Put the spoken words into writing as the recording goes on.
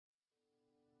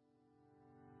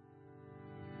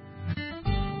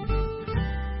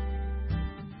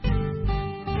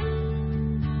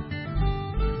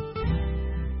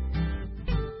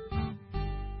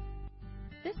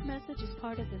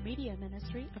part of the media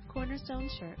ministry of Cornerstone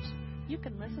Church. You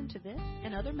can listen to this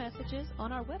and other messages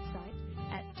on our website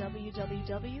at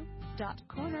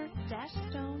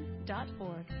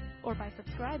www.corner-stone.org or by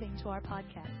subscribing to our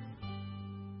podcast.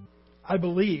 I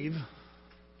believe,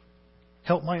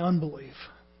 help my unbelief.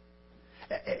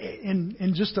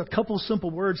 In just a couple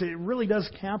simple words, it really does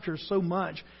capture so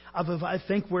much of, I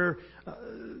think, where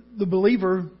the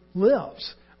believer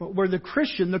lives, where the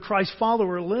Christian, the Christ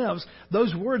follower lives.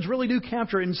 Those words really do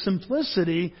capture in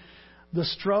simplicity the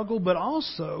struggle, but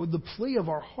also the plea of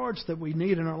our hearts that we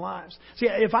need in our lives. See,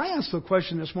 if I ask the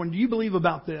question this morning, do you believe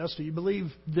about this? Do you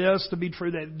believe this to be true,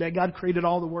 that God created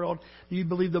all the world? Do you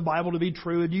believe the Bible to be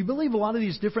true? Do you believe a lot of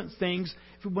these different things,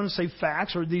 if we want to say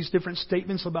facts or these different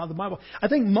statements about the Bible? I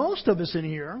think most of us in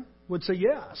here would say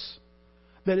yes.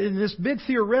 That in this big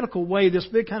theoretical way, this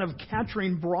big kind of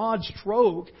capturing broad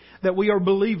stroke, that we are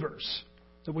believers.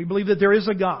 That we believe that there is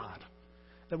a God.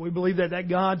 That we believe that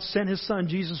God sent His Son,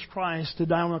 Jesus Christ, to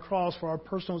die on the cross for our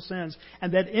personal sins.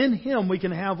 And that in Him we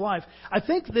can have life. I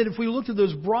think that if we looked at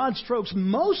those broad strokes,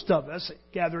 most of us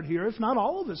gathered here, if not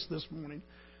all of us this morning,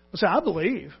 will say, I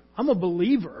believe. I'm a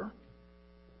believer.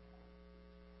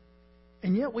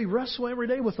 And yet we wrestle every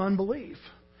day with unbelief.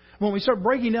 When we start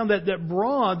breaking down that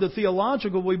broad, the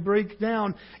theological, we break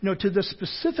down, to the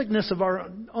specificness of our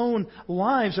own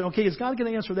lives. And okay, is God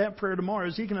going to answer that prayer tomorrow?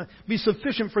 Is He going to be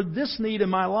sufficient for this need in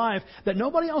my life that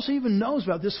nobody else even knows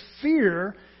about? This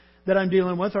fear that I'm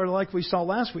dealing with, or like we saw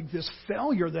last week, this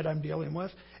failure that I'm dealing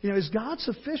with. Is God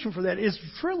sufficient for that? Is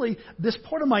truly this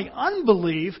part of my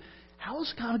unbelief, how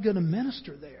is God going to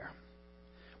minister there?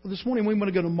 Well, this morning we want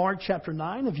to go to Mark chapter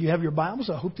 9. If you have your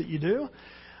Bibles, I hope that you do.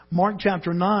 Mark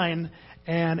chapter 9,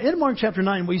 and in Mark chapter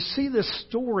 9 we see this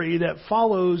story that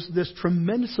follows this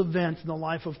tremendous event in the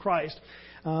life of Christ,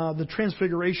 the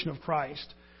transfiguration of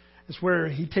Christ. It's where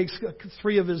He takes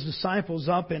 3 of His disciples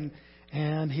up and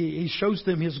he shows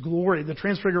them His glory. The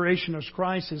transfiguration of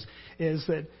Christ is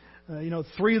that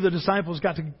 3 of the disciples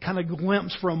got to kind of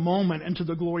glimpse for a moment into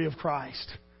the glory of Christ.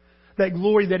 That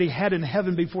glory that He had in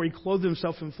heaven before He clothed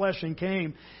Himself in flesh and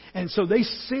came. And so they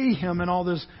see Him in all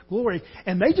this glory.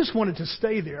 And they just wanted to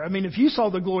stay there. I mean, if you saw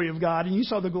the glory of God and you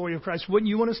saw the glory of Christ, wouldn't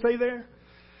you want to stay there?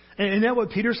 And isn't that what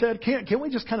Peter said? Can't we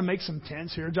just kind of make some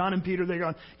tents here? John and Peter, they're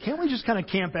going, can't we just kind of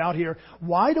camp out here?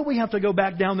 Why do we have to go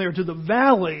back down there to the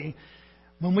valley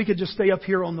when we could just stay up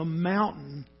here on the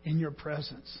mountain in Your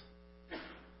presence?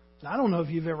 I don't know if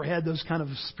you've ever had those kind of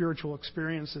spiritual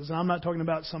experiences. And I'm not talking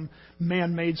about some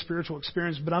man-made spiritual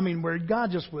experience, but I mean where God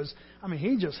just was,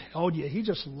 He just held you. He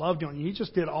just loved you. And He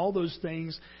just did all those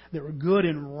things that were good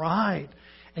and right.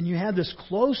 And you had this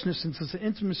closeness and this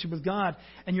intimacy with God.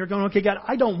 And you're going, okay, God,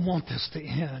 I don't want this to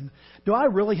end. Do I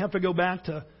really have to go back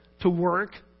to work,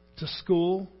 to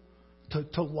school,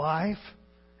 to life,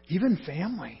 even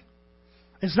family?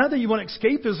 It's not that you want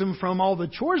escapism from all the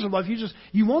chores of life.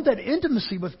 You want that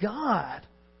intimacy with God.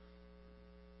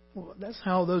 Well, that's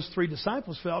how those 3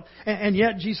 disciples felt. And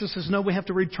yet Jesus says, no, we have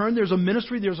to return. There's a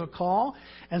ministry, there's a call.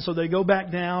 And so they go back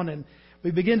down, and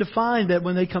we begin to find that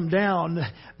when they come down,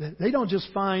 they don't just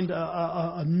find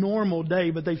a normal day,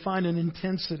 but they find an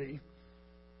intensity.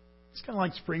 It's kind of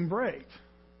like spring break.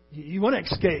 You want to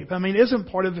escape. Isn't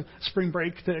part of spring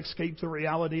break to escape the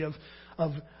reality of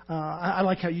I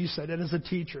like how you said it as a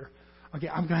teacher. Okay,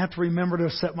 I'm going to have to remember to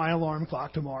set my alarm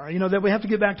clock tomorrow. That we have to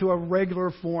get back to a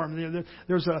regular form.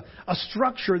 There's a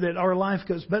structure that our life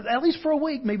goes. But at least for a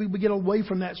week, maybe we get away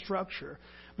from that structure.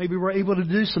 Maybe we're able to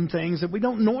do some things that we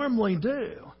don't normally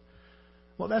do.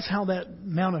 Well, that's how that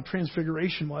Mount of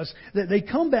Transfiguration was. That they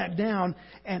come back down,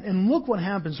 and look what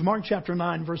happens. Mark chapter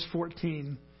 9, verse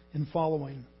 14 and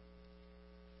following.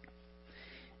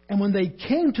 And when they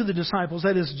came to the disciples,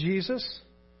 that is Jesus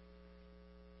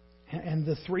and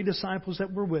the 3 disciples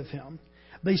that were with Him,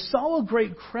 they saw a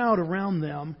great crowd around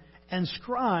them and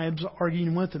scribes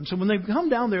arguing with them. So when they come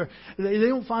down there, they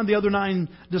don't find the other 9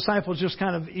 disciples just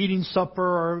kind of eating supper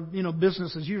or,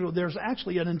 business as usual. There's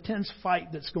actually an intense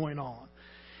fight that's going on.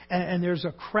 And there's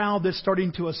a crowd that's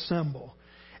starting to assemble.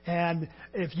 And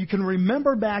if you can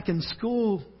remember back in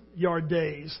schoolyard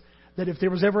days, that if there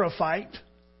was ever a fight,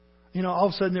 all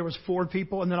of a sudden there was 4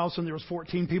 people, and then all of a sudden there was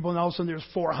 14 people, and all of a sudden there was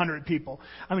 400 people.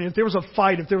 If there was a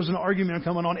fight, if there was an argument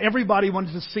coming on, everybody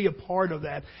wanted to see a part of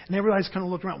that. And everybody's kind of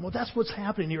looking around. Well, that's what's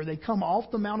happening here. They come off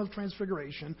the Mount of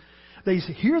Transfiguration. They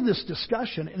hear this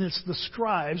discussion, and it's the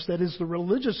scribes, that is the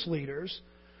religious leaders,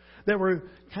 that were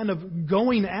kind of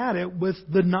going at it with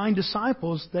the 9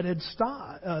 disciples that had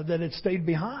stayed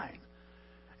behind.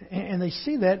 And they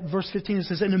see that, verse 15, it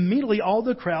says, and immediately all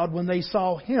the crowd, when they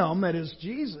saw Him, that is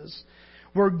Jesus,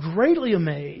 were greatly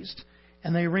amazed,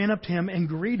 and they ran up to Him and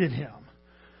greeted Him.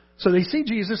 So they see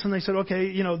Jesus and they said,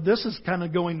 okay, this is kind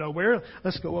of going nowhere.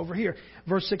 Let's go over here.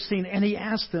 Verse 16, and he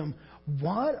asked them,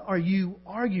 what are you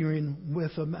arguing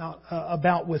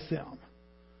about with them?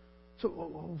 So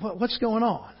what's going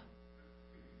on?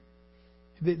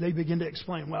 They begin to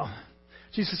explain, well,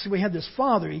 Jesus said, we had this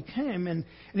father. He came and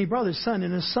he brought his son,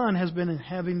 and his son has been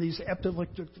having these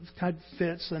epileptic kind of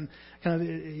fits, and kind of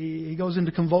he goes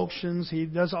into convulsions. He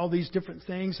does all these different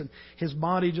things, and his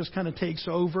body just kind of takes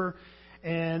over.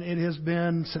 And it has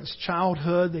been since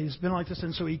childhood that he's been like this.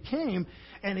 And so he came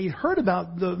and he heard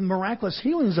about the miraculous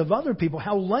healings of other people,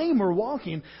 how lame were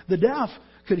walking, the deaf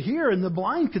could hear, and the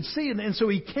blind could see. And so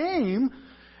he came,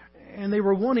 and they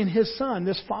were wanting his son.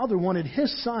 This father wanted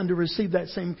his son to receive that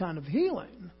same kind of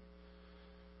healing.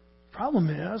 Problem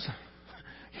is,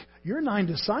 your 9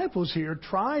 disciples here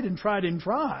tried and tried and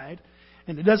tried,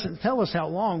 and it doesn't tell us how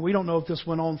long. We don't know if this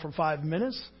went on for 5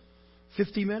 minutes,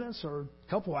 50 minutes, or a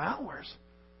couple hours.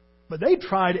 But they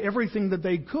tried everything that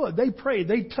they could. They prayed,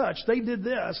 they touched, they did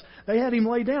this. They had him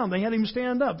lay down, they had him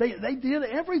stand up. They did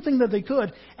everything that they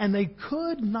could, and they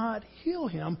could not heal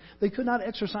him. They could not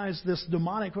exorcise this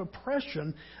demonic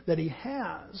oppression that he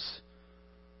has.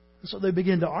 And so they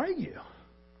begin to argue.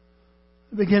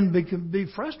 They begin to be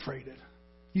frustrated.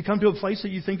 You come to a place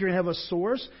that you think you're going to have a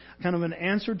source, kind of an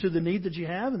answer to the need that you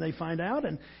have, and they find out.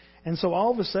 And so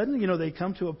all of a sudden, they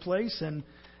come to a place,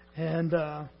 and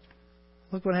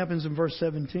look what happens in verse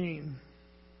 17.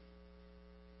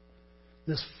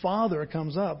 This father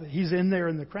comes up. He's in there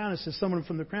in the crowd. It says, someone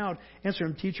from the crowd answered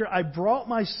him, Teacher, I brought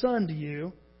my son to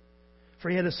you, for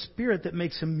he had a spirit that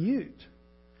makes him mute.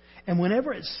 And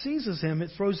whenever it seizes him,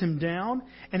 it throws him down,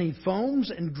 and he foams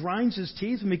and grinds his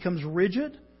teeth and becomes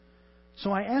rigid.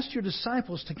 So I asked your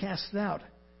disciples to cast it out,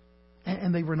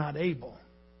 and they were not able.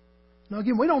 Now,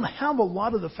 again, we don't have a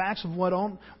lot of the facts of what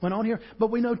went on here,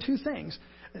 but we know 2 things.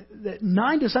 That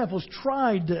 9 disciples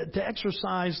tried to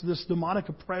exorcise this demonic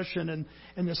oppression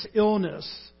and this illness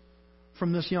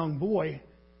from this young boy,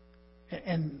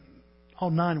 and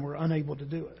all 9 were unable to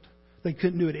do it. They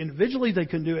couldn't do it individually, they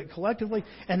couldn't do it collectively,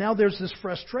 and now there's this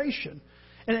frustration.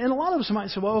 And a lot of us might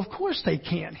say, well, of course they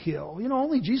can't heal.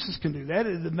 Only Jesus can do that.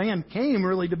 The man came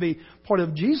really to be part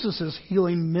of Jesus'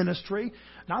 healing ministry,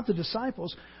 not the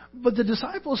disciples. But the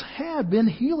disciples had been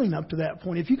healing up to that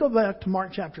point. If you go back to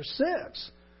Mark chapter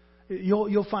 6,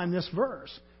 you'll find this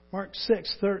verse. Mark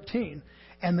 6:13.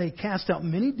 And they cast out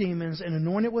many demons and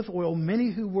anointed with oil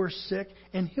many who were sick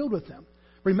and healed with them.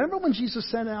 Remember when Jesus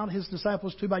sent out his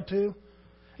disciples 2 by 2?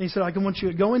 And he said, I want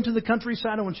you to go into the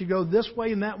countryside. I want you to go this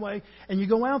way and that way. And you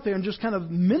go out there and just kind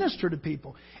of minister to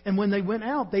people. And when they went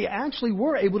out, they actually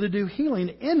were able to do healing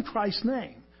in Christ's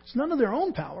name. It's none of their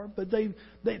own power, but they've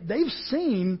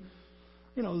seen,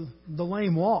 the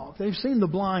lame walk. They've seen the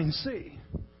blind see.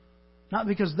 Not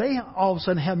because they all of a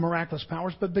sudden had miraculous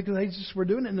powers, but because they just were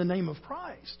doing it in the name of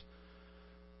Christ.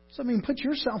 So, put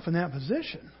yourself in that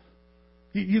position.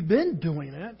 You've been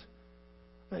doing it.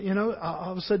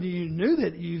 All of a sudden you knew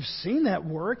that you've seen that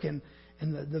work, and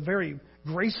the very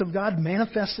grace of God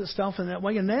manifests itself in that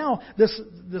way. And now this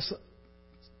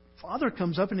father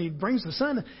comes up and he brings the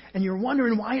son, and you're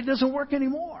wondering why it doesn't work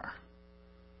anymore.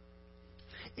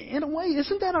 In a way,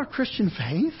 isn't that our Christian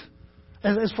faith?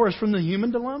 As far as from the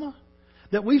human dilemma?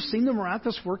 That we've seen the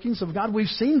miraculous workings of God. We've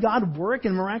seen God work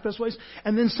in miraculous ways.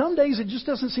 And then some days it just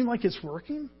doesn't seem like it's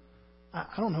working. I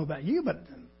don't know about you, but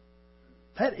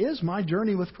that is my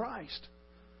journey with Christ.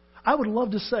 I would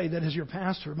love to say that as your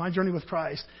pastor, my journey with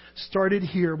Christ started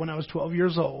here when I was 12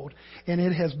 years old. And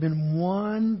it has been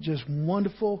one just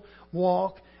wonderful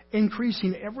walk,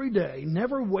 increasing every day,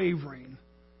 never wavering.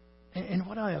 And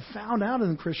what I have found out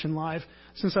in the Christian life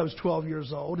since I was 12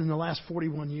 years old, in the last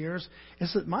 41 years,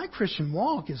 is that my Christian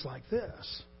walk is like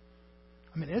this.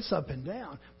 It's up and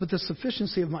down. But the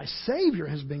sufficiency of my Savior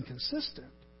has been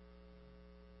consistent.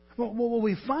 Well, what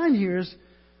we find here is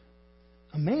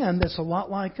a man that's a lot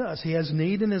like us. He has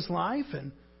need in his life,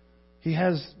 and he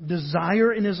has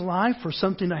desire in his life for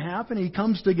something to happen. He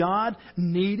comes to God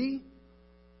needy,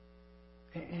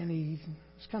 and he's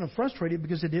kind of frustrated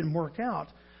because it didn't work out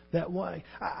that way.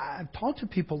 I've talked to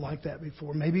people like that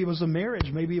before. Maybe it was a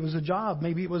marriage, maybe it was a job,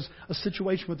 maybe it was a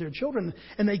situation with their children,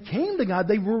 and they came to God.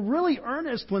 They were really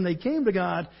earnest when they came to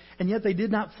God, and yet they did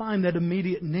not find that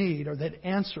immediate need or that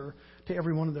answer to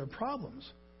every one of their problems.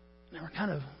 They were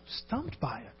kind of stumped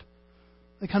by it.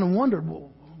 They kind of wondered,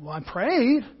 well, I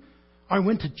prayed, I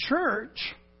went to church.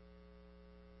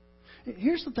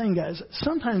 Here's the thing, guys.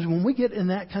 Sometimes when we get in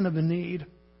that kind of a need,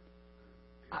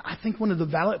 I think one of the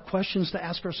valid questions to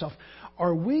ask ourselves,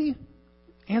 are we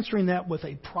answering that with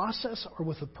a process or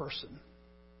with a person?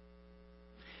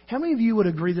 How many of you would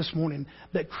agree this morning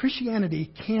that Christianity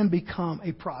can become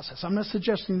a process? I'm not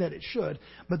suggesting that it should,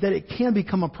 but that it can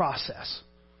become a process.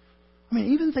 I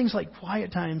mean, even things like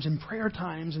quiet times and prayer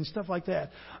times and stuff like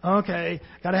that. Okay,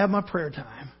 got to have my prayer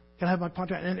time. Got to have my prayer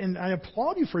time. And I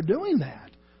applaud you for doing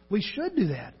that. We should do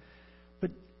that.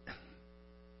 But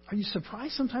are you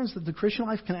surprised sometimes that the Christian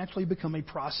life can actually become a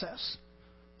process?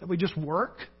 That we just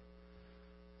work?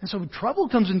 And so trouble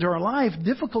comes into our life,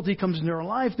 difficulty comes into our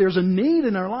life, there's a need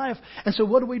in our life. And so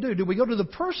what do? Do we go to the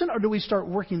person or do we start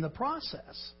working the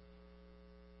process?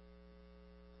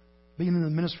 Being in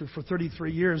the ministry for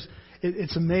 33 years,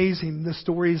 it's amazing the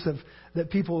stories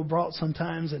that people have brought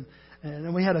sometimes.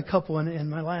 And we had a couple in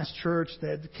my last church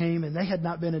that came, and they had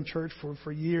not been in church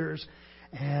for years.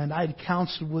 And I had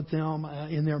counseled with them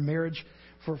in their marriage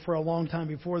for a long time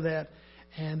before that.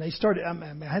 And they started, I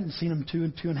hadn't seen them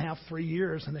 2.5, 3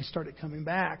 years, and they started coming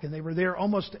back. And they were there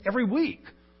almost every week.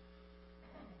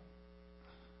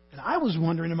 And I was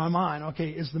wondering in my mind, okay,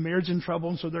 is the marriage in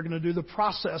trouble? And so they're going to do the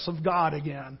process of God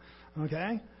again.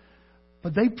 Okay?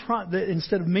 But they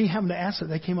instead of me having to ask it,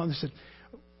 they came up and said,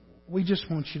 we just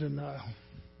want you to know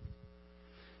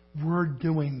we're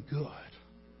doing good.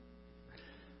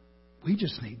 We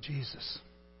just need Jesus.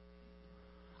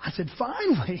 I said,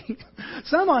 finally,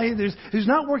 somebody who's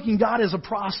not working God as a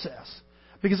process.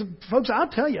 Because, folks, I'll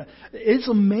tell you, it's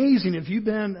amazing if you've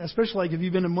been, especially like if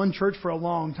you've been in one church for a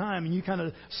long time and you kind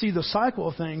of see the cycle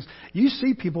of things, you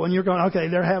see people and you're going, okay,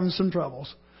 they're having some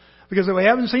troubles. Because we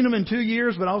haven't seen them in 2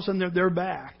 years, but all of a sudden they're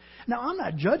back. Now, I'm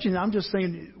not judging. I'm just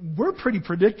saying we're pretty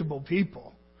predictable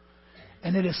people.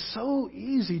 And it is so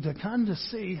easy to kind of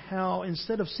see how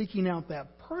instead of seeking out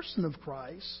that person of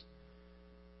Christ,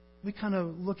 we kind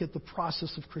of look at the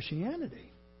process of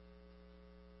Christianity.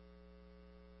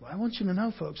 Well, I want you to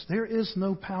know, folks, there is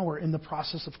no power in the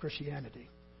process of Christianity.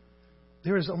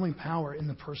 There is only power in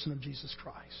the person of Jesus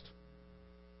Christ.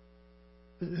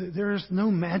 There is no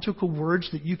magical words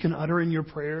that you can utter in your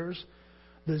prayers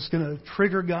that's going to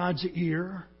trigger God's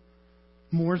ear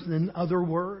more than other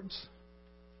words.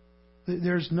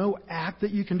 There's no act that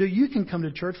you can do. You can come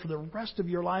to church for the rest of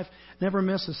your life, never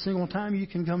miss a single time. You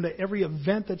can come to every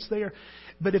event that's there.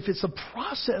 But if it's a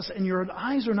process and your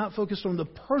eyes are not focused on the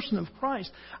person of Christ,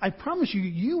 I promise you,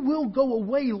 you will go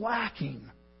away lacking.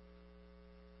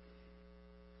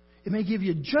 It may give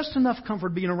you just enough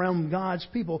comfort being around God's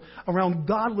people, around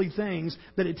godly things,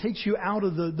 that it takes you out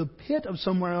of the pit of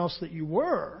somewhere else that you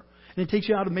were. And it takes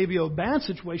you out of maybe a bad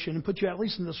situation and puts you at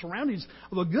least in the surroundings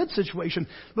of a good situation.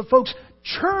 But folks,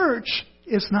 church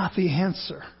is not the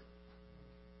answer.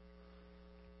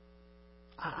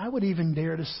 I would even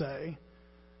dare to say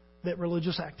that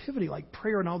religious activity like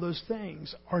prayer and all those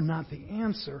things are not the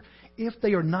answer if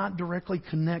they are not directly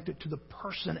connected to the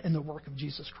person and the work of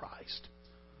Jesus Christ.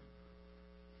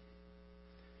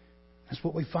 That's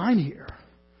what we find here.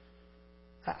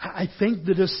 I think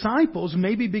the disciples,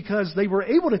 maybe because they were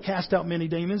able to cast out many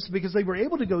demons, because they were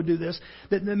able to go do this,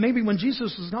 that maybe when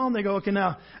Jesus was gone, they go, okay,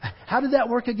 now, how did that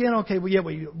work again? Okay, well, yeah,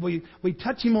 we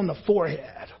touched him on the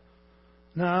forehead.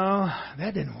 No,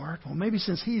 that didn't work. Well, maybe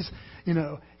since he's,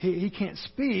 he can't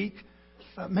speak,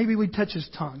 maybe we touch his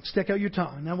tongue. Stick out your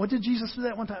tongue. Now, what did Jesus do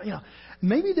that one time?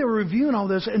 Maybe they were reviewing all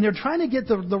this, and they're trying to get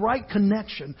the right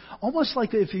connection. Almost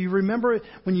like if you remember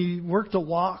when you worked a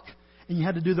lock, and you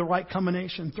had to do the right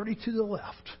combination, 30 to the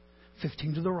left,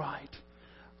 15 to the right,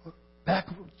 back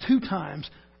 2 times,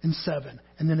 and 7,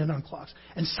 and then it unclocks.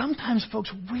 And sometimes,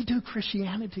 folks, we do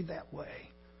Christianity that way.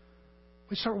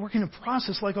 We start working a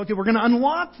process like, okay, we're going to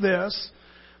unlock this,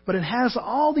 but it has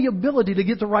all the ability to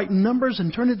get the right numbers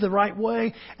and turn it the right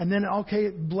way, and then, okay,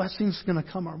 blessing's going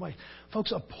to come our way.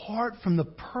 Folks, apart from the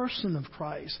person of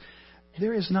Christ,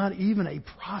 there is not even a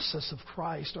process of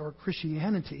Christ or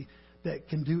Christianity that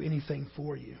can do anything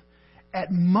for you.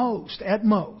 At most,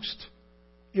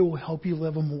 it will help you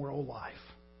live a moral life.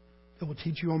 It will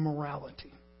teach you a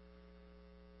morality.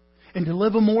 And to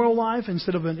live a moral life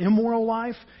instead of an immoral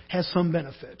life has some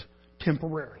benefit,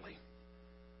 temporarily.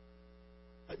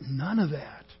 But none of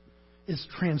that is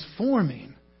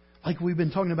transforming, like we've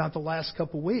been talking about the last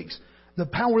couple of weeks. The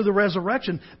power of the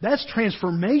resurrection, that's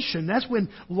transformation. That's when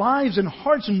lives and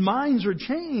hearts and minds are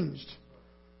changed.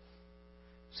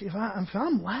 See, if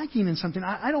I'm lacking in something,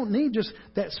 I don't need just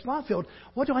that spot filled.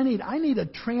 What do I need? I need a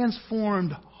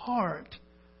transformed heart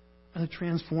and a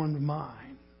transformed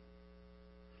mind.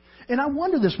 And I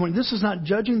wonder this morning, this is not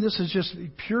judging, this is just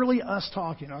purely us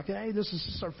talking, okay? This is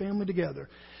just our family together.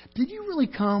 Did you really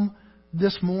come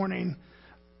this morning,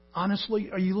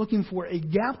 honestly, are you looking for a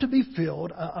gap to be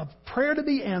filled, a prayer to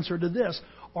be answered to this,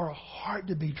 or a heart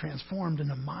to be transformed and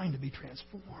a mind to be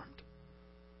transformed?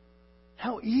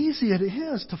 how easy it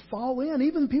is to fall in,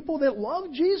 even people that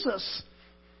love Jesus,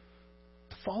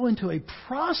 to fall into a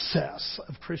process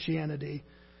of Christianity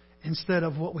instead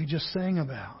of what we just sang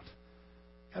about.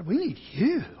 God, we need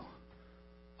you.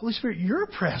 Holy Spirit, your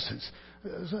presence.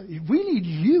 We need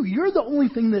you. You're the only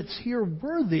thing that's here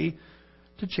worthy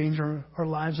to change our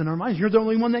lives and our minds. You're the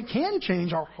only one that can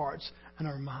change our hearts and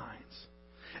our minds.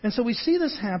 And so we see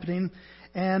this happening,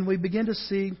 and we begin to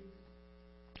see,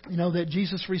 that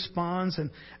Jesus responds,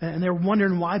 and they're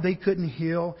wondering why they couldn't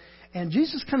heal. And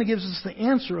Jesus kind of gives us the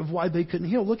answer of why they couldn't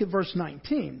heal. Look at verse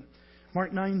 19.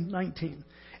 Mark 9:19.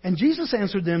 And Jesus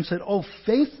answered them, said, "O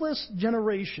faithless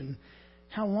generation,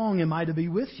 how long am I to be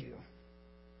with you?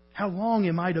 How long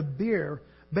am I to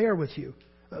bear with you?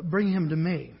 Bring him to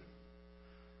me."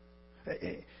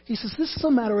 He says, this is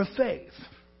a matter of faith.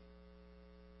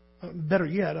 Better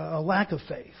yet, a lack of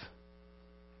faith.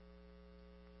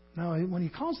 Now, when he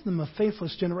calls them a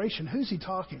faithless generation, who's he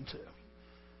talking to?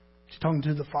 He's talking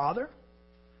to the Father?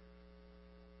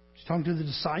 He's talking to the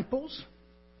disciples?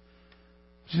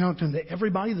 He's talking to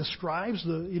everybody, the scribes,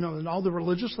 and all the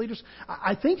religious leaders?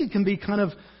 I think it can be kind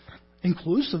of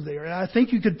inclusive there. I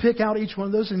think you could pick out each one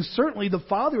of those, and certainly the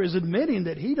Father is admitting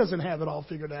that he doesn't have it all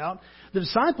figured out. The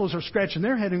disciples are scratching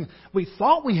their head, and we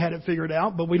thought we had it figured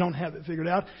out, but we don't have it figured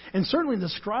out. And certainly the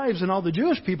scribes and all the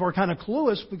Jewish people are kind of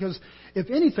clueless, because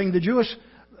if anything, the Jewish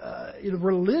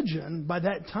religion by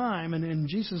that time, and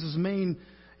Jesus' main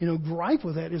gripe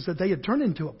with that is that they had turned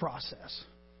into a process.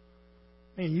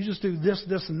 Man, you just do this,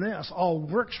 this, and this, all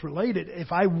works related.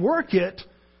 If I work it,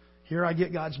 here I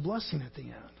get God's blessing at the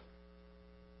end.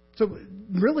 So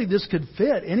really this could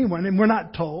fit anyone, and we're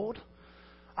not told.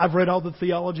 I've read all the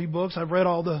theology books. I've read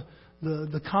all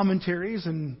the commentaries,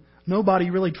 and nobody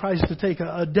really tries to take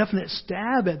a definite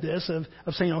stab at this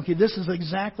of saying, okay, this is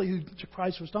exactly who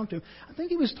Christ was talking to. I think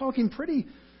he was talking pretty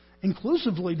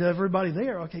inclusively to everybody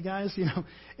there. Okay, guys,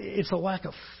 it's a lack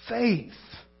of faith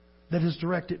that is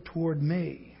directed toward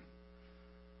me.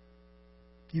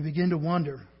 You begin to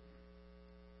wonder,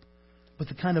 with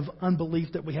the kind of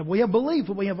unbelief that we have. We have belief,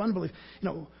 but we have unbelief.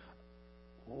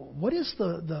 What is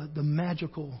the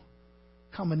magical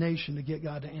combination to get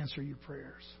God to answer your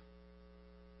prayers?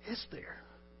 Is there?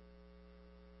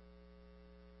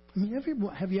 I mean,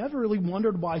 have you ever really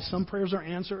wondered why some prayers are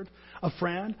answered? A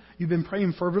friend, you've been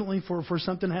praying fervently for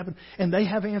something to happen, and they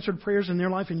have answered prayers in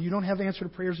their life, and you don't have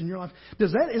answered prayers in your life.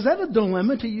 Is that a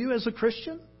dilemma to you as a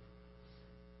Christian?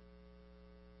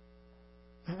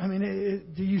 I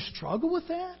mean, do you struggle with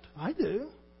that? I do.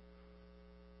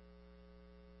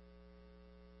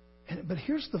 But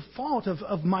here's the fault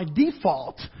of my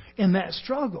default in that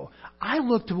struggle. I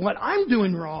look to what I'm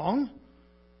doing wrong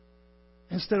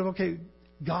instead of, okay,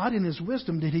 God in His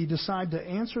wisdom, did He decide to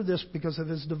answer this because of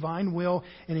His divine will,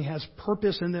 and He has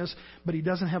purpose in this, but He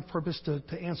doesn't have purpose to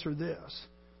answer this?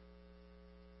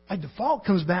 My default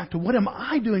comes back to, what am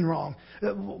I doing wrong?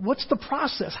 What's the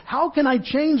process? How can I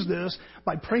change this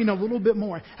by praying a little bit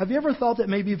more? Have you ever thought that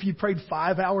maybe if you prayed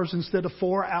 5 hours instead of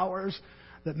 4 hours,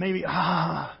 that maybe,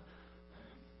 Have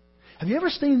you ever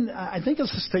seen, I think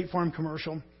it's a State Farm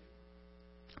commercial.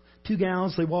 2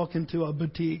 gals, they walk into a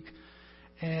boutique,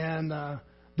 and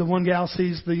the one gal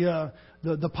sees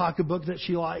the pocketbook that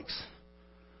she likes.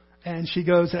 And she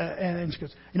goes,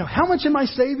 how much am I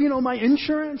saving on my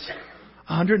insurance?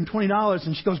 $120.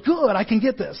 And she goes, good, I can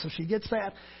get this. So she gets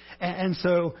that. And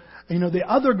so, the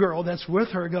other girl that's with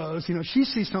her goes, she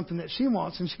sees something that she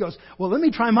wants, and she goes, well, let me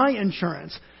try my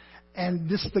insurance. And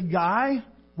this is the guy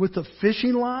with the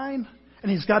fishing line,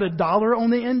 and he's got $1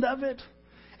 on the end of it,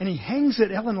 and he hangs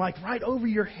it, Ellen, like right over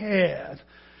your head.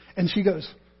 And she goes,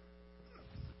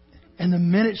 and the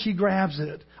minute she grabs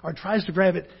it, or tries to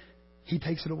grab it, he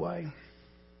takes it away.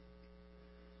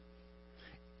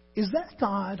 Is that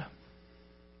God?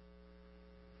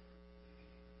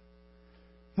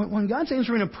 When God's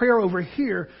answering a prayer over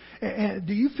here,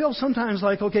 do you feel sometimes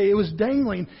like, okay, it was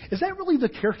dangling? Is that really the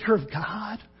character of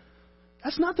God?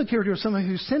 That's not the character of someone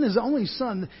who sent His only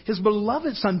Son, His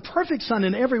beloved Son, perfect Son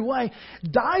in every way,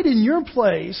 died in your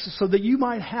place so that you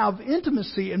might have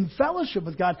intimacy and fellowship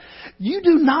with God. You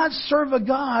do not serve a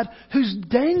God who's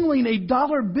dangling a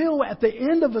dollar bill at the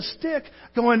end of a stick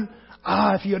going,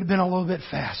 if you had been a little bit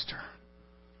faster.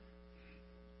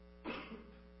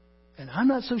 And I'm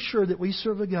not so sure that we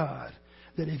serve a God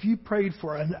that if you prayed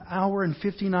for 1 hour and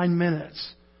 59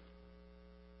 minutes,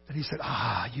 that He said,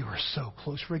 you were so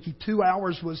close, Ricky. 2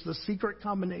 hours was the secret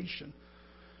combination.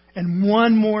 And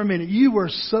 1 more minute. You were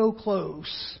so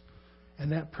close.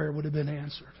 And that prayer would have been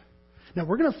answered. Now,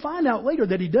 we're going to find out later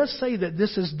that He does say that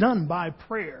this is done by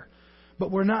prayer. But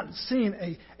we're not seeing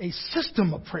a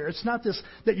system of prayer. It's not this,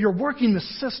 that you're working the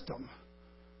system.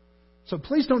 So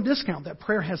please don't discount that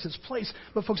prayer has its place.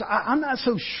 But folks, I'm not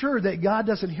so sure that God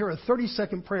doesn't hear a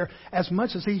 30-second prayer as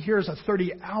much as He hears a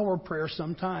 30-hour prayer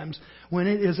sometimes when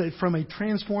it is from a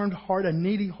transformed heart, a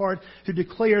needy heart who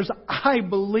declares, I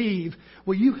believe.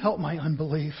 Will you help my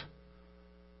unbelief?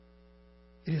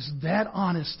 It is that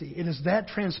honesty. It is that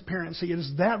transparency. It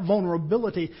is that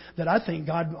vulnerability that I think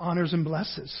God honors and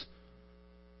blesses.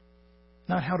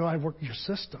 Not how do I work your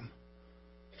system.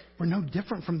 We're no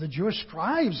different from the Jewish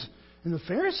scribes and the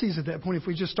Pharisees at that point if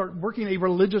we just start working a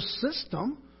religious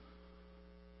system.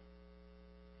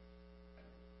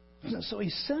 So he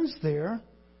says there,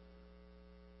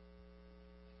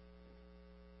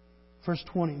 verse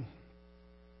 20,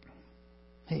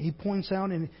 he points out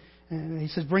and he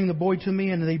says, bring the boy to me.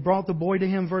 And they brought the boy to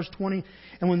him, verse 20.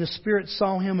 And when the spirit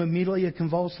saw him, immediately it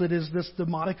convulsed. That is this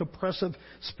demonic, oppressive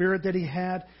spirit that he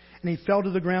had. And he fell to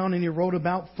the ground and he rolled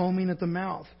about, foaming at the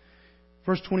mouth.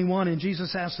 Verse 21, and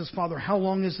Jesus asked his father, how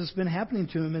long has this been happening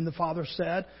to him? And the father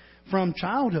said, from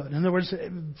childhood. In other words,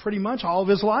 pretty much all of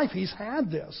his life he's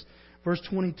had this. Verse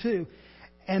 22,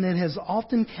 and it has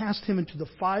often cast him into the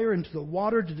fire, into the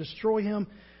water to destroy him.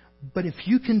 But if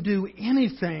you can do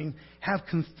anything, have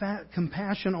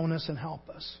compassion on us and help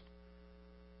us.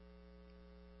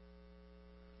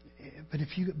 But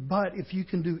if you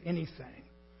can do anything.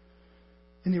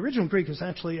 In the original Greek, it's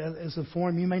actually as a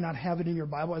form. You may not have it in your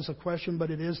Bible as a question,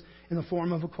 but it is in the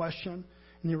form of a question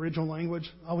in the original language.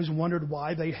 I always wondered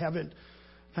why they haven't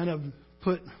kind of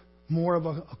put more of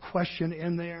a question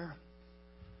in there.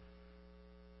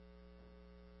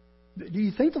 Do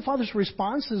you think the Father's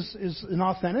response is an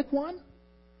authentic one?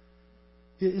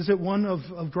 Is it one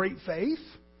of great faith?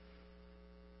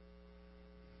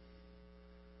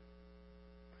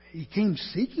 He came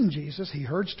seeking Jesus. He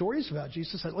heard stories about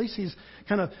Jesus. At least he's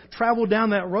kind of traveled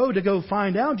down that road to go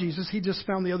find out Jesus. He just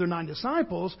found the other 9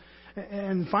 disciples.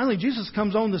 And finally, Jesus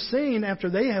comes on the scene after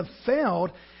they have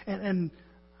failed. And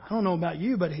I don't know about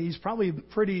you, but he's probably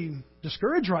pretty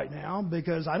discouraged right now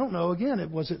because I don't know,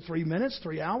 again, was it 3 minutes,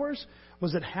 3 hours?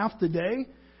 Was it half the day?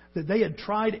 That they had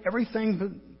tried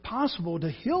everything possible to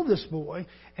heal this boy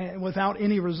and without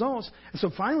any results. And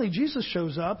so finally Jesus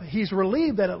shows up. He's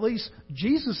relieved that at least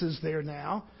Jesus is there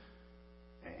now.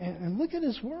 And look at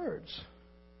his words.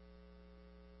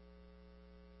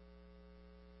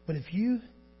 But if you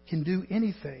can do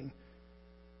anything,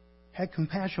 have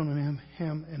compassion on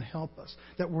him and help us.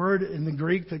 That word in the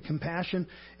Greek, the compassion,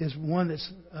 is one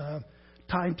that's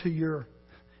tied to your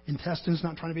intestines,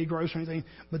 not trying to be gross or anything,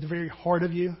 but the very heart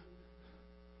of you.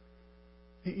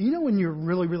 You know when you're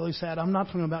really, really sad, I'm not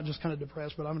talking about just kind of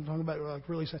depressed, but I'm talking about like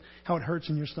really sad, how it hurts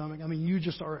in your stomach. I mean, you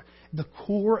just are the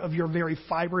core of your very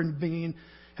fiber and being.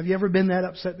 Have you ever been that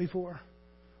upset before?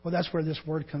 Well, that's where this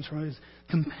word comes from. It's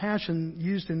compassion,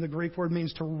 used in the Greek word,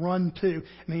 means to run to.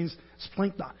 It means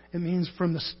splinkta. It means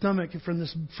from the stomach,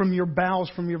 from your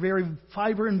bowels, from your very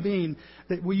fiber and being.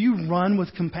 That will you run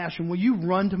with compassion? Will you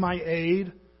run to my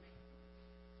aid?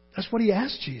 That's what he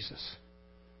asked Jesus.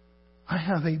 I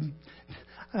have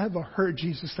a hurt,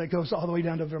 Jesus, that goes all the way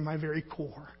down to my very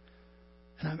core.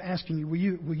 And I'm asking you,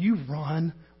 will you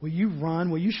run? Will you run?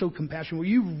 Will you show compassion? Will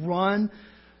you run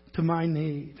to my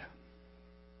need?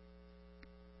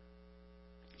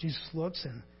 Jesus looks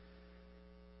and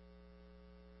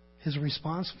his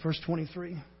response, verse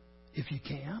 23, if you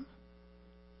can.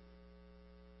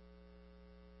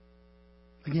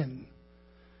 Again,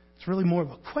 it's really more of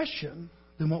a question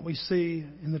than what we see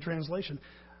in the translation.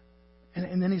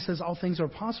 And then he says, all things are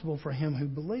possible for him who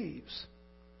believes.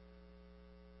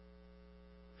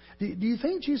 Do you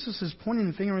think Jesus is pointing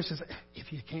the finger and says,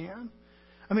 if you can?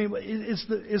 I mean,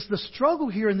 is the struggle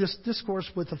here in this discourse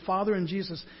with the Father and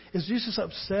Jesus, is Jesus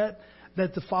upset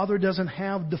that the Father doesn't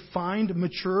have defined,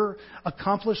 mature,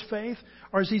 accomplished faith?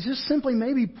 Or is he just simply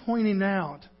maybe pointing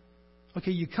out,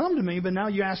 okay, you come to me, but now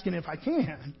you're asking if I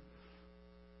can?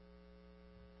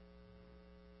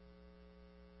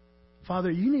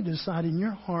 Father, you need to decide in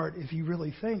your heart if you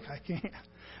really think I can.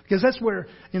 Because that's where,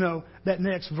 that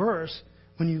next verse,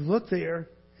 when you look there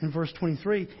in verse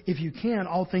 23, if you can,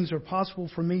 all things are possible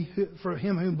for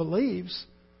him who believes.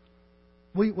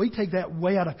 We take that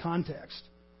way out of context.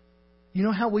 You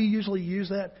know how we usually use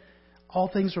that? All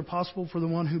things are possible for the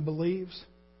one who believes?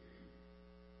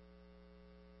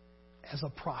 As a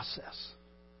process.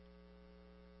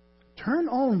 Turn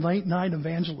on late night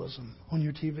evangelism on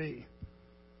your TV.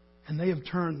 And they have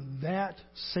turned that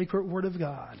sacred Word of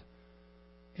God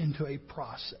into a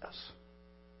process.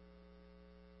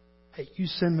 Hey, you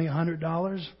send me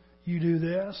 $100, you do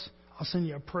this, I'll send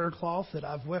you a prayer cloth that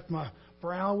I've wept my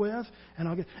brow with, and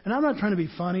I'm not trying to be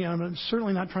funny. I'm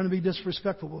certainly not trying to be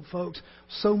disrespectful, but folks,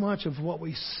 so much of what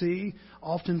we see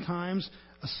oftentimes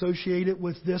associated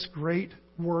with this great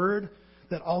word,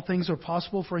 that all things are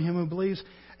possible for him who believes,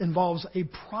 involves a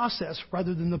process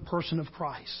rather than the person of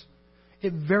Christ.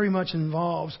 It very much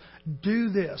involves, do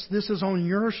this. This is on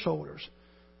your shoulders.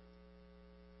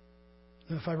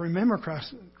 And if I remember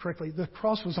correctly, the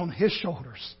cross was on his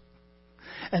shoulders.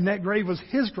 And that grave was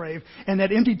his grave. And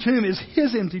that empty tomb is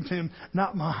his empty tomb,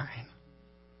 not mine.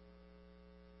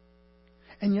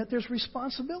 And yet there's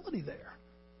responsibility there.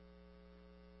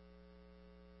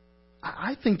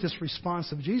 I think this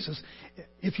response of Jesus,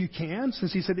 if you can,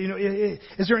 since he said,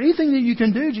 is there anything that you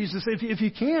can do, Jesus? If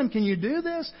you can you do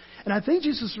this? And I think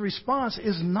Jesus' response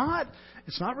is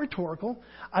it's not rhetorical.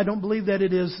 I don't believe that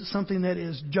it is something that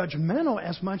is judgmental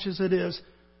as much as it is,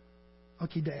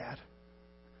 okay, Dad,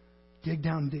 dig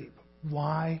down deep.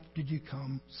 Why did you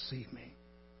come see me?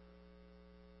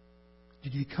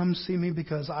 Did you come see me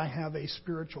because I have a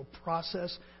spiritual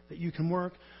process that you can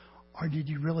work? Or did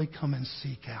you really come and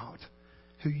seek out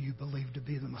who you believe to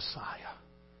be the Messiah?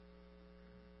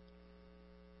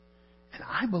 And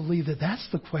I believe that that's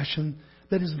the question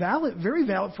that is valid, very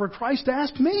valid for Christ to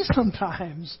ask me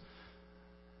sometimes.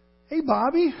 Hey,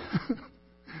 Bobby,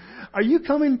 are you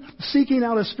coming seeking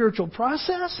out a spiritual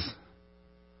process?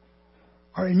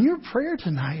 Or in your prayer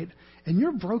tonight, and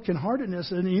your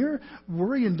brokenheartedness, and your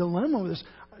worry and dilemma with this,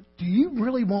 do you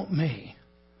really want me?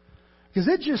 Because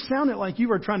it just sounded like you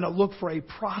were trying to look for a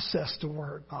process to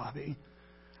work, Bobby,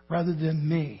 rather than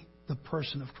me, the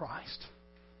person of Christ.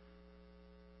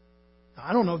 Now,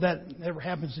 I don't know if that ever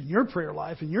happens in your prayer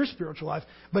life, in your spiritual life,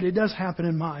 but it does happen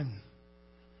in mine.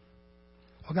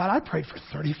 Oh, God, I prayed for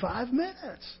 35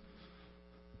 minutes.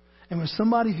 And with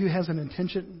somebody who has an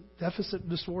attention deficit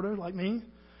disorder like me,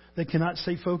 that cannot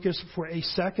stay focused for a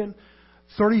second,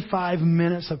 35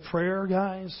 minutes of prayer,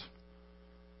 guys,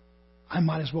 I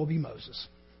might as well be Moses.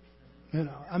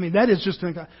 That is just,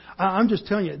 I'm just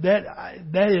telling you,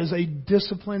 that is a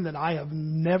discipline that I have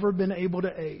never been able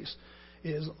to ace,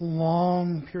 is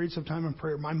long periods of time in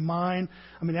prayer. My mind,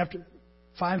 after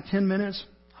 5-10 minutes,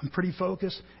 I'm pretty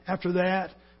focused. After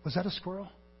that, was that a squirrel?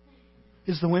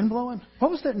 Is the wind blowing?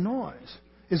 What was that noise?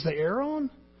 Is the air on?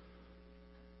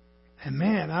 And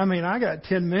man, I got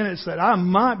 10 minutes that I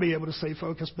might be able to stay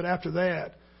focused, but after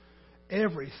that,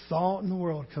 every thought in the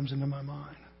world comes into my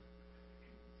mind.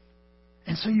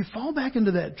 And so you fall back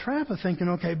into that trap of thinking,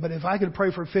 okay, but if I could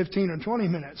pray for 15 or 20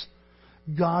 minutes,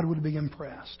 God would be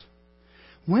impressed.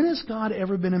 When has God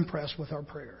ever been impressed with our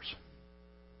prayers?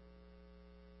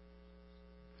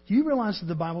 Do you realize that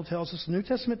the Bible tells us, the New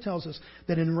Testament tells us,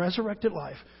 that in resurrected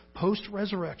life,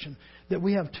 post-resurrection, that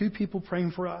we have two people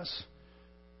praying for us?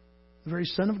 The very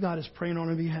Son of God is praying on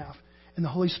our behalf, and the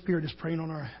Holy Spirit is praying on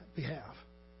our behalf.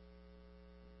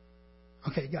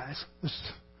 Okay, guys.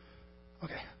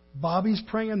 Bobby's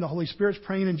praying, the Holy Spirit's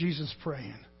praying, and Jesus is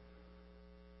praying.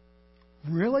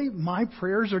 Really? My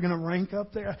prayers are going to rank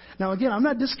up there? Now, again, I'm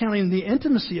not discounting the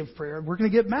intimacy of prayer. We're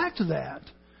going to get back to that.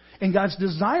 And God's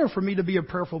desire for me to be a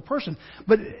prayerful person.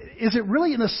 But is it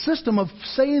really in the system of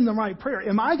saying the right prayer?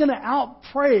 Am I going to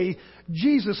out-pray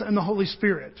Jesus and the Holy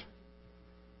Spirit?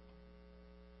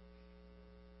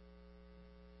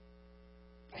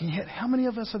 And yet, how many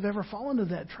of us have ever fallen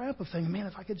into that trap of thinking, man,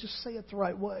 if I could just say it the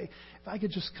right way, if I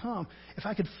could just come, if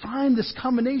I could find this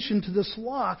combination to this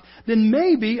lock, then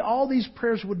maybe all these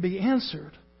prayers would be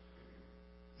answered.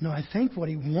 No, I think what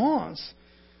he wants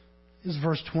is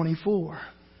verse 24.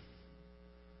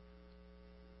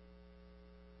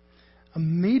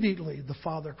 Immediately the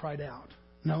Father cried out.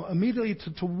 Now, immediately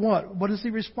to what? What is he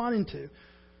responding to?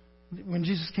 When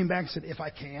Jesus came back and said, if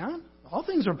I can, all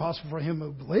things are possible for him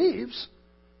who believes.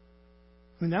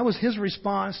 That was his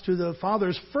response to the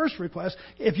Father's first request.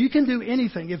 If you can do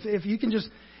anything, if you can just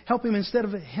help him instead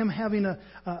of him having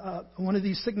one of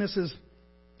these sicknesses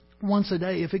once a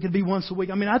day, if it could be once a week.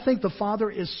 I think the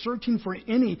Father is searching for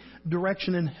any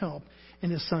direction and help in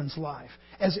his Son's life,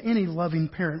 as any loving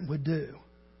parent would do.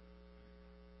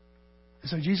 And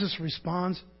so Jesus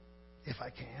responds, if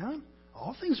I can,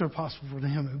 all things are possible for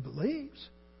him who believes.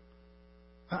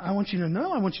 I want you to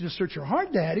know, I want you to search your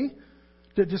heart, Daddy,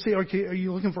 to say, okay, are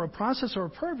you looking for a process or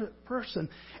a person?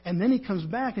 And then he comes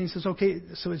back and he says, okay,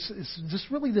 so it's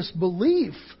just really this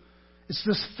belief. It's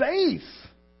this faith.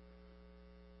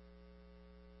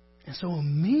 And so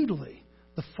immediately,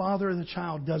 the father of the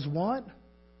child does what?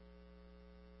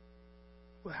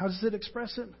 How does it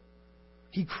express it?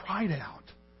 He cried out.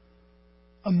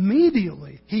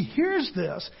 Immediately, he hears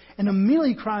this and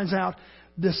immediately cries out,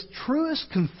 this truest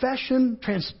confession,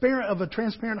 of a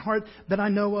transparent heart that I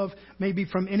know of, maybe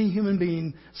from any human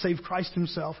being, save Christ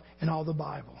Himself in all the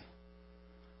Bible.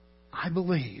 I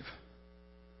believe.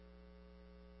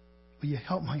 Will you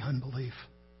help my unbelief?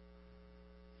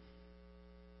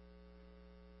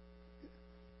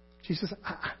 Jesus,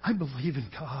 I believe in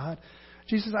God.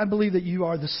 Jesus, I believe that you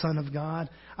are the Son of God.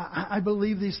 I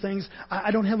believe these things.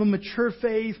 I don't have a mature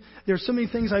faith. There's so many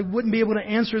things I wouldn't be able to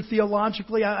answer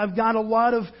theologically. I've got a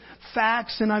lot of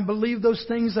facts, and I believe those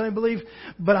things that I believe.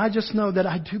 But I just know that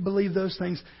I do believe those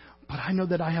things. But I know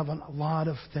that I have a lot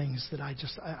of things that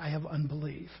I have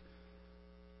unbelief.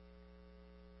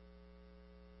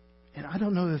 And I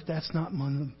don't know if that's not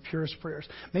one of the purest prayers.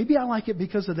 Maybe I like it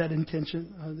because of that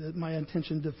intention, my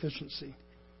intention deficiency.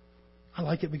 I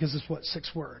like it because it's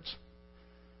 6 words.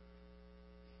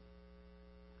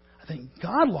 I think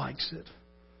God likes it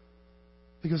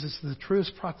because it's the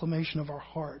truest proclamation of our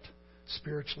heart,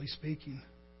 spiritually speaking.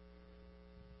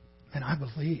 And I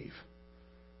believe.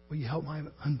 Will you help my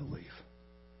unbelief?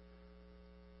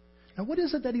 Now, what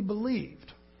is it that he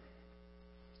believed?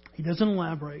 He doesn't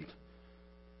elaborate.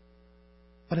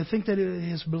 But I think that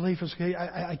his belief is, okay,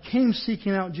 I came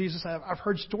seeking out Jesus. I've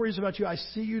heard stories about you. I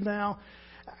see you now.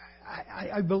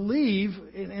 I believe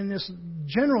in this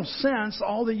general sense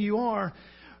all that you are.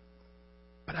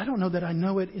 But I don't know that I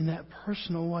know it in that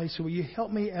personal way. So will you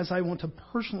help me as I want to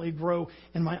personally grow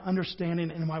in my understanding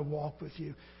and in my walk with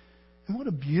you? And what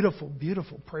a beautiful,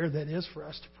 beautiful prayer that is for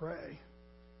us to pray.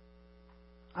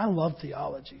 I love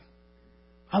theology.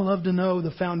 I love to know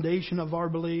the foundation of our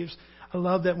beliefs. I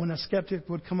love that when a skeptic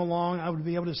would come along, I would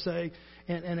be able to say,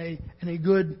 in a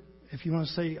good, if you want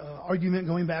to say, argument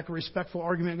going back, a respectful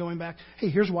argument going back, hey,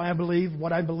 here's why I believe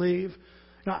what I believe.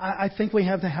 Now, I think we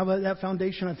have to have that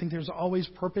foundation. I think there's always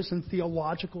purpose in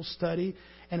theological study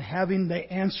and having the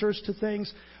answers to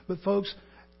things. But folks,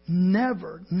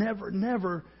 never, never,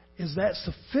 never is that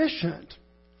sufficient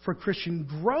for Christian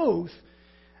growth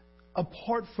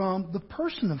apart from the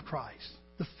person of Christ.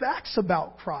 The facts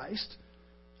about Christ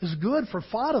is good for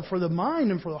fodder, for the mind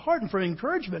and for the heart and for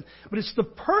encouragement. But it's the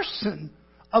person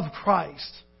of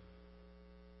Christ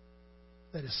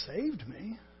that has saved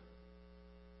me.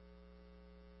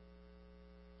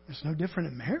 It's no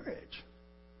different in marriage.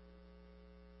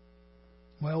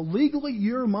 Well, legally,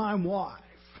 you're my wife.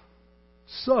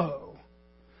 So,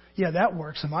 yeah, that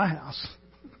works in my house.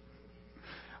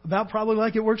 About probably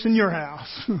like it works in your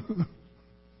house.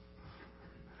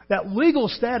 That legal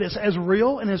status, as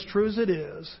real and as true as it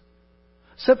is,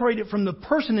 separated from the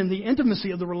person and the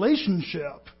intimacy of the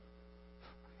relationship,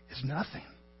 is nothing.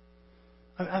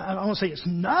 I won't say it's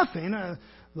nothing.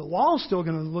 The law's still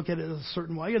going to look at it a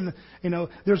certain way, and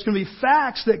there's going to be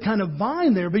facts that kind of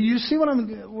bind there. But you see where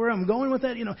I'm going with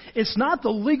that? It's not the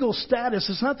legal status.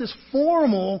 It's not this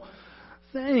formal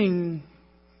thing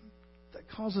that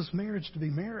causes marriage to be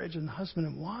marriage and husband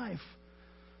and wife.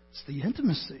 It's the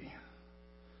intimacy.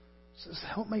 It's this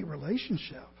helpmate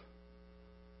relationship.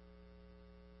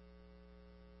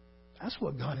 That's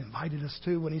what God invited us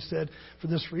to when He said, for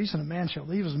this reason a man shall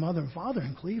leave his mother and father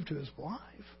and cleave to his wife.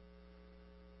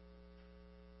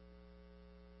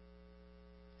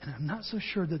 And I'm not so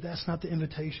sure that that's not the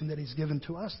invitation that He's given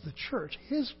to us, the church,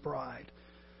 His bride,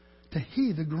 to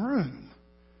He, the groom.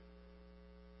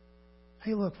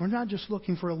 Hey, look, we're not just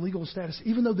looking for a legal status,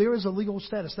 even though there is a legal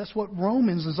status. That's what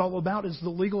Romans is all about, is the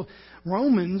legal.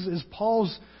 Romans is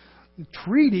Paul's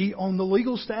treaty on the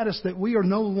legal status that we are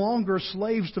no longer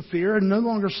slaves to fear and no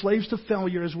longer slaves to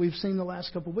failure, as we've seen the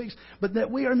last couple of weeks, but that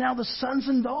we are now the sons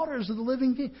and daughters of the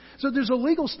living King. So there's a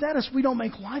legal status. We don't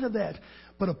make light of that.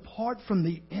 But apart from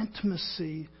the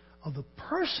intimacy of the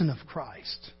person of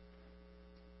Christ,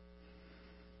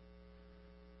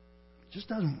 it just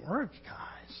doesn't work,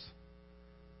 guys.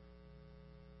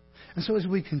 And so as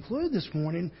we conclude this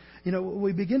morning,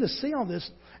 we begin to see all this.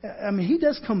 I mean, he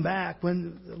does come back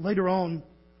when later on,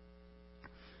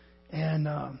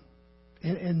 and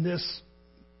in this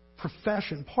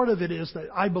profession, part of it is that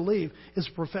I believe is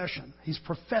a profession. He's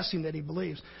professing that he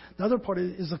believes. The other part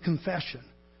is a confession.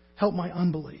 Help my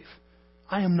unbelief.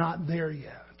 I am not there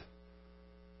yet.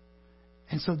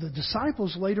 And so the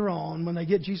disciples later on, when they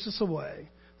get Jesus away,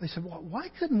 they said, well, why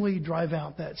couldn't we drive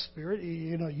out that spirit?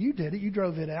 You did it. You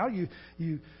drove it out.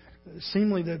 You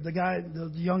seemingly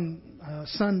the young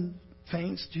son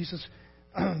faints. Jesus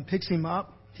picks him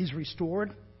up. He's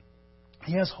restored.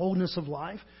 He has wholeness of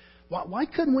life. Why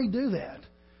couldn't we do that?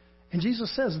 And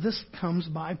Jesus says this comes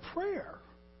by prayer.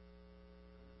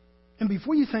 And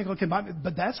before you think, okay,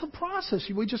 but that's a process.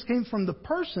 We just came from the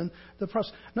person, the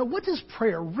process. Now, what does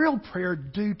prayer, real prayer,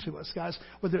 do to us, guys?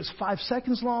 Whether it's 5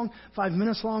 seconds long, 5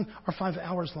 minutes long, or 5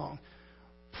 hours long.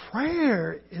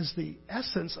 Prayer is the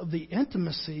essence of the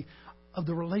intimacy of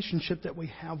the relationship that we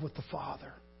have with the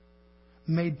Father,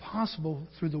 made possible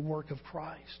through the work of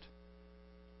Christ.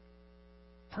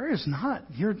 Prayer is not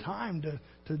your time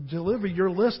to deliver your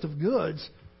list of goods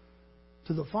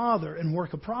to the Father and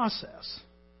work a process.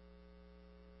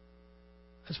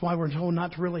 That's why we're told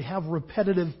not to really have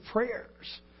repetitive prayers.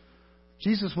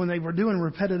 Jesus, when they were doing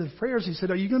repetitive prayers, He said,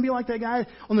 are you going to be like that guy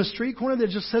on the street corner that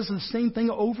just says the same thing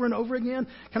over and over again?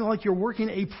 Kind of like you're working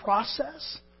a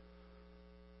process?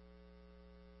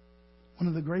 One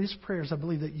of the greatest prayers I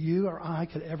believe that you or I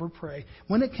could ever pray,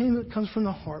 when it comes from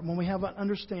the heart, when we have an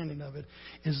understanding of it,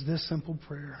 is this simple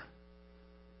prayer.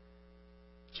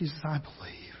 Jesus, I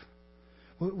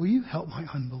believe. Will you help my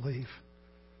unbelief?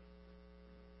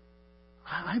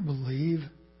 I believe.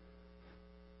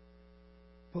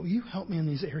 But will you help me in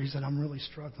these areas that I'm really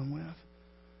struggling with?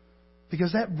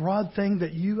 Because that broad thing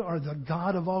that you are the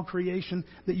God of all creation,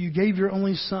 that you gave your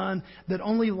only Son, that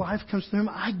only life comes through Him,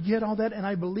 I get all that and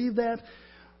I believe that.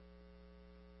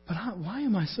 But why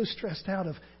am I so stressed out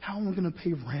of how I'm going to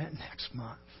pay rent next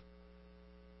month?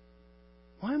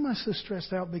 Why am I so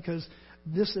stressed out because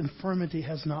this infirmity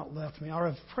has not left me? Or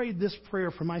I've prayed this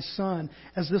prayer for my son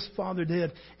as this father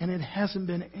did, and it hasn't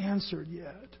been answered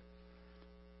yet.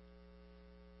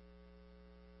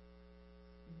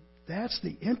 That's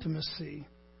the intimacy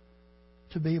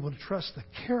to be able to trust the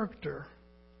character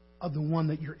of the one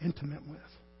that you're intimate with.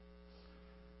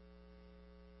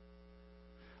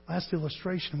 Last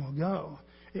illustration will go.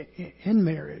 In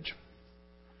marriage,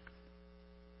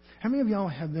 how many of y'all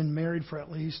have been married for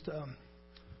at least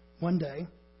one day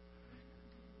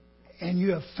and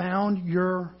you have found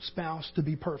your spouse to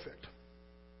be perfect?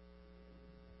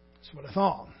 That's what I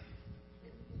thought.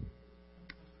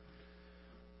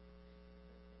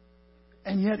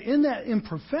 And yet in that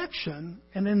imperfection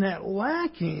and in that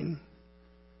lacking,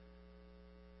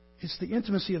 it's the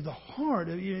intimacy of the heart.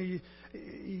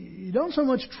 You don't so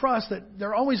much trust that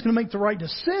they're always going to make the right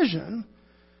decision,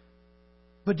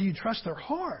 but do you trust their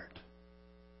heart?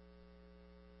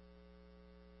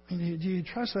 Do you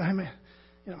trust that?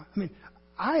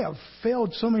 I have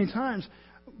failed so many times,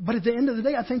 but at the end of the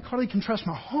day, I think Carly can trust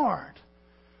my heart.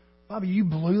 Bobby, you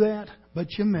blew that,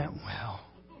 but you meant well.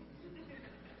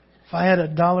 If I had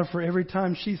 $1 for every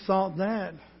time she thought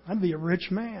that, I'd be a rich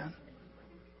man.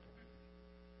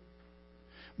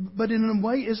 But in a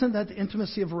way, isn't that the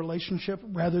intimacy of a relationship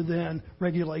rather than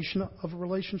regulation of a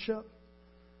relationship?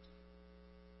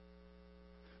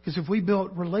 Because if we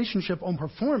build relationship on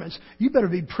performance, you better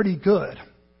be pretty good.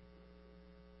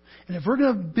 And if we're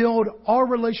going to build our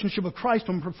relationship with Christ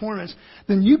on performance,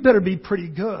 then you better be pretty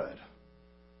good.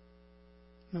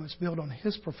 No, it's built on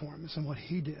His performance and what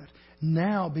He did.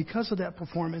 Now, because of that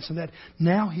performance and that,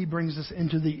 now He brings us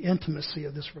into the intimacy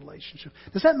of this relationship.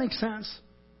 Does that make sense?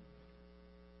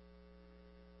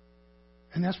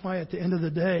 And that's why at the end of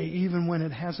the day, even when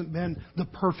it hasn't been the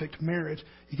perfect marriage,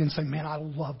 you can say, man, I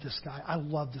love this guy. I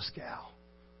love this gal.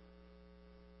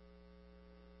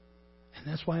 And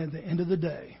that's why at the end of the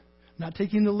day, not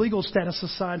taking the legal status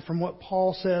aside from what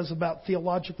Paul says about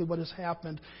theologically what has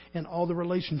happened in all the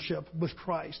relationship with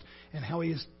Christ and how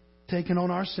He has taken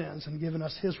on our sins and given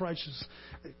us His righteousness,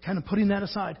 kind of putting that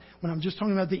aside, when I'm just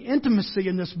talking about the intimacy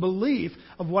and this belief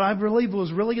of what I believe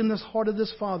was really in this heart of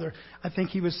this Father, I think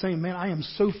he was saying, man, I am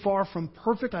so far from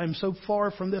perfect, I am so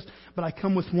far from this, but I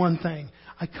come with one thing.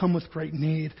 I come with great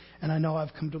need, and I know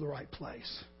I've come to the right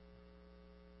place.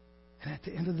 And at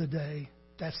the end of the day,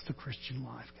 that's the Christian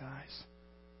life, guys.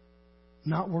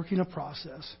 Not working a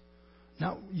process,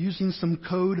 not using some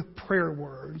code prayer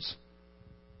words,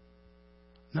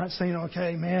 not saying,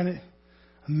 okay, man,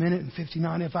 1 minute and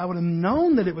 59. If I would have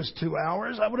known that it was 2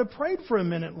 hours, I would have prayed for a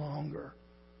minute longer.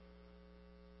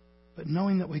 But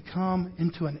knowing that we come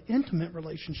into an intimate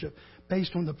relationship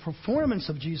based on the performance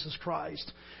of Jesus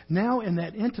Christ, now in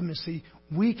that intimacy,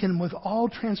 we can with all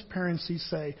transparency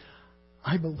say,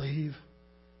 I believe.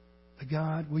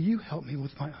 God, will you help me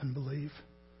with my unbelief?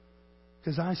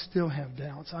 Because I still have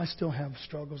doubts. I still have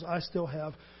struggles. I still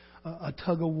have a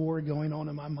tug of war going on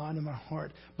in my mind and my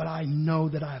heart. But I know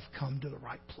that I have come to the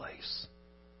right place.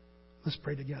 Let's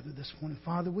pray together this morning.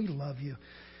 Father, we love you.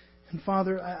 And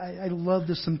Father, I love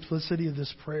the simplicity of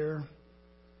this prayer.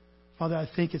 Father, I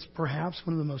think it's perhaps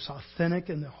one of the most authentic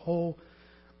in the whole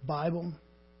Bible.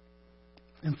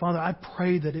 And Father, I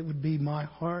pray that it would be my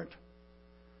heart.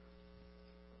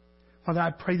 Father,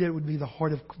 I pray that it would be the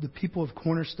heart of the people of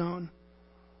Cornerstone.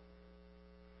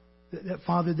 That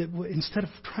Father, that instead of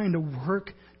trying to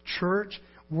work church,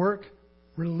 work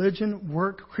religion,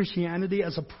 work Christianity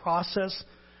as a process,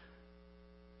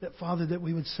 that Father, that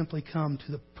we would simply come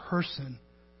to the person,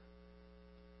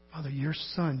 Father, your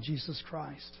Son, Jesus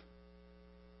Christ.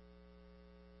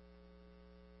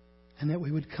 And that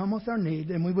we would come with our need,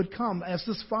 and we would come, as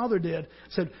this Father did,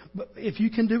 said, if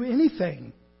you can do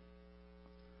anything,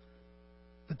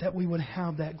 but that we would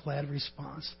have that glad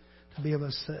response to be able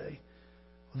to say,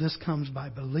 well, this comes by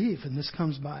belief, and this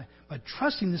comes by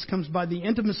trusting, this comes by the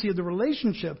intimacy of the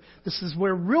relationship. This is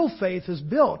where real faith is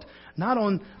built, not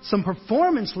on some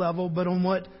performance level, but on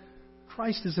what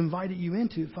Christ has invited you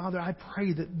into. Father, I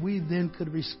pray that we then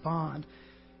could respond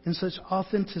in such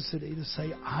authenticity to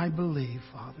say, I believe,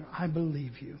 Father, I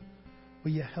believe you.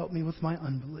 Will you help me with my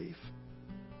unbelief?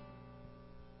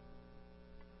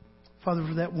 Father,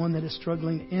 for that one that is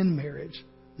struggling in marriage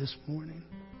this morning,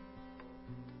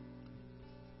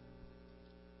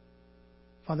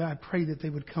 Father, I pray that they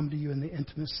would come to you in the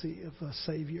intimacy of a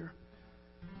Savior.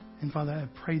 And Father, I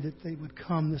pray that they would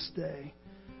come this day,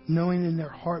 knowing in their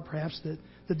heart perhaps that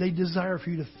they desire for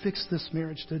you to fix this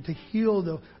marriage, to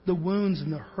heal the wounds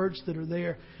and the hurts that are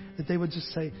there, that they would just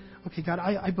say, okay, God,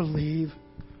 I believe.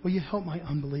 Will you help my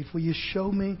unbelief? Will you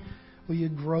show me? Will you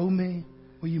grow me?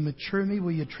 Will you mature me?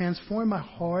 Will you transform my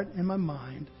heart and my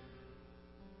mind?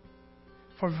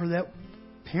 For that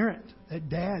parent, that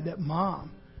dad, that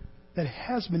mom, that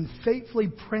has been faithfully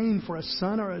praying for a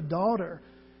son or a daughter,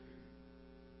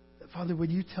 Father, would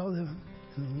you tell them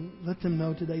and let them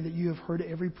know today that you have heard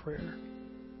every prayer?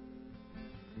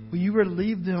 Will you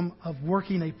relieve them of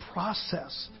working a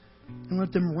process and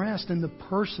let them rest in the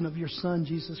person of your Son,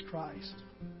 Jesus Christ?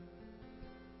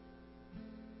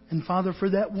 And Father, for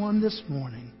that one this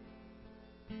morning,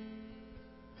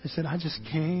 they said, I just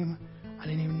came. I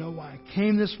didn't even know why I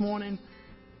came this morning.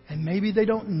 And maybe they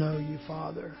don't know you,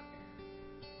 Father.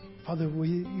 Father, will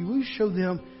you show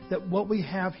them that what we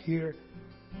have here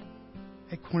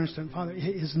at Cornerstone, Father,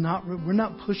 is not, we're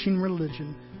not pushing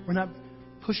religion. We're not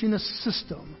pushing a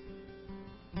system.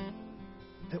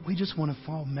 That we just want to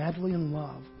fall madly in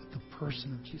love with the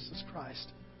person of Jesus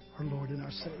Christ, our Lord and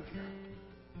our Savior.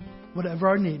 Whatever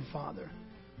our need, Father,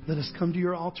 let us come to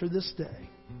your altar this day.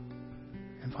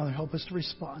 And Father, help us to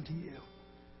respond to you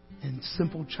in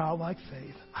simple childlike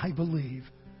faith. I believe.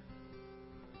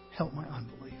 Help my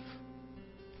unbelief.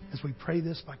 As we pray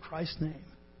this by Christ's name,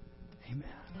 amen.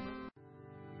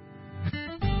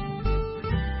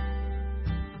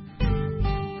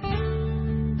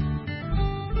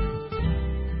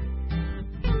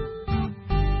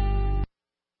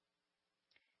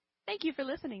 Thank you for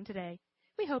listening today.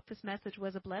 We hope this message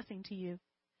was a blessing to you.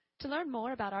 To learn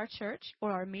more about our church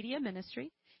or our media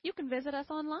ministry, you can visit us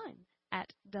online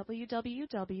at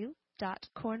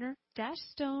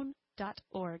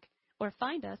www.corner-stone.org or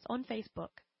find us on Facebook.